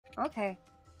Okay.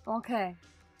 Okay.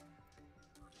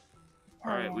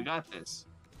 Alright, we got this.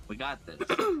 We got this.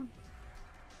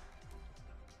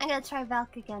 I'm gonna try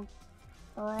Valk again.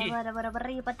 I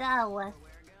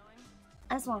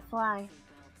just wanna fly.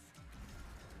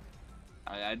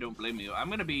 I don't blame you. I'm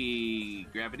gonna be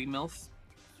Gravity MILF.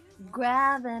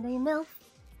 Gravity milk.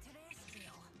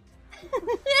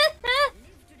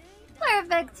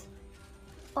 Perfect.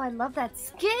 Oh, I love that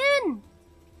skin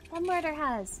that Martyr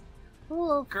has.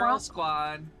 Ooh, Girl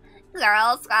Squad.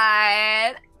 Girl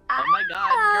Squad. Oh my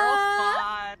god, Girl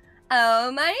Squad.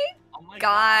 Oh my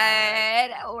god.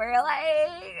 We're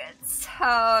like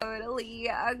totally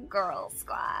a girl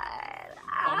squad.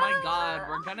 Oh my god,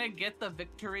 we're gonna get the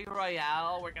Victory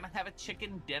Royale, we're gonna have a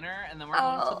chicken dinner, and then we're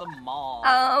going to the mall.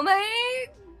 Oh my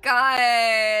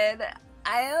god.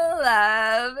 I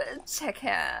love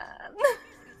chicken.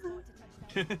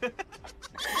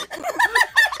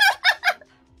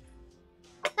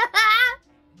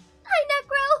 Hi,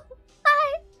 Necro.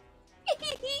 Hi.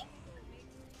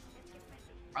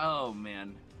 Oh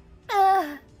man.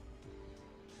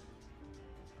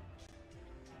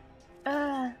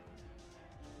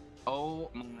 Oh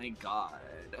my god.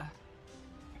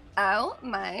 Oh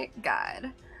my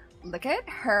god. Look at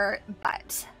her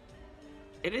butt.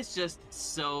 It is just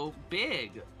so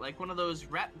big. Like one of those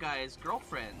rap guys'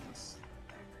 girlfriends.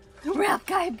 Rap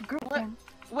guy girlfriend.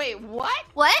 Wait, what?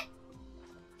 What?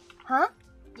 Huh?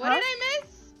 What did I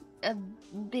miss? A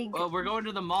big... Well, we're going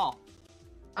to the mall.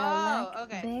 Oh, like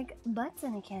okay. Big butts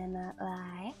and I cannot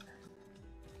lie.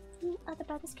 The other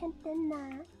brothers can't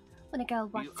deny. When a girl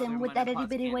walks in with that itty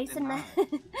bitty waist and that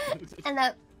and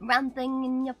that round thing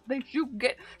in your face, you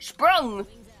get sprung.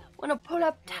 When I pull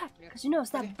up tight, cause you know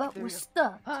that butt was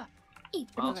stuffed. Eat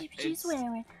the Well, Jeep she's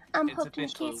wearing. I'm it's hooked and I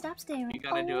official. can't stop staring. You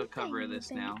gotta do a cover baby, of this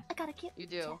baby, now. I gotta get You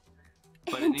do.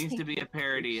 But it needs to be a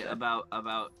parody about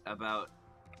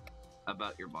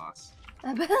your boss.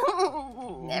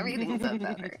 Everything's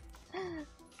about her.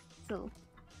 So.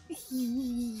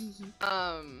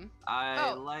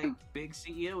 I like big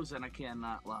CEOs and I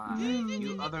cannot lie.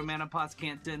 You other manopods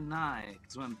can't deny.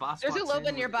 Cause when boss There's a walks Loba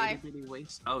in nearby. with itty bitty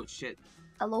waist. Oh shit.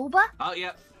 A Loba? Oh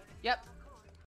yep. Yep.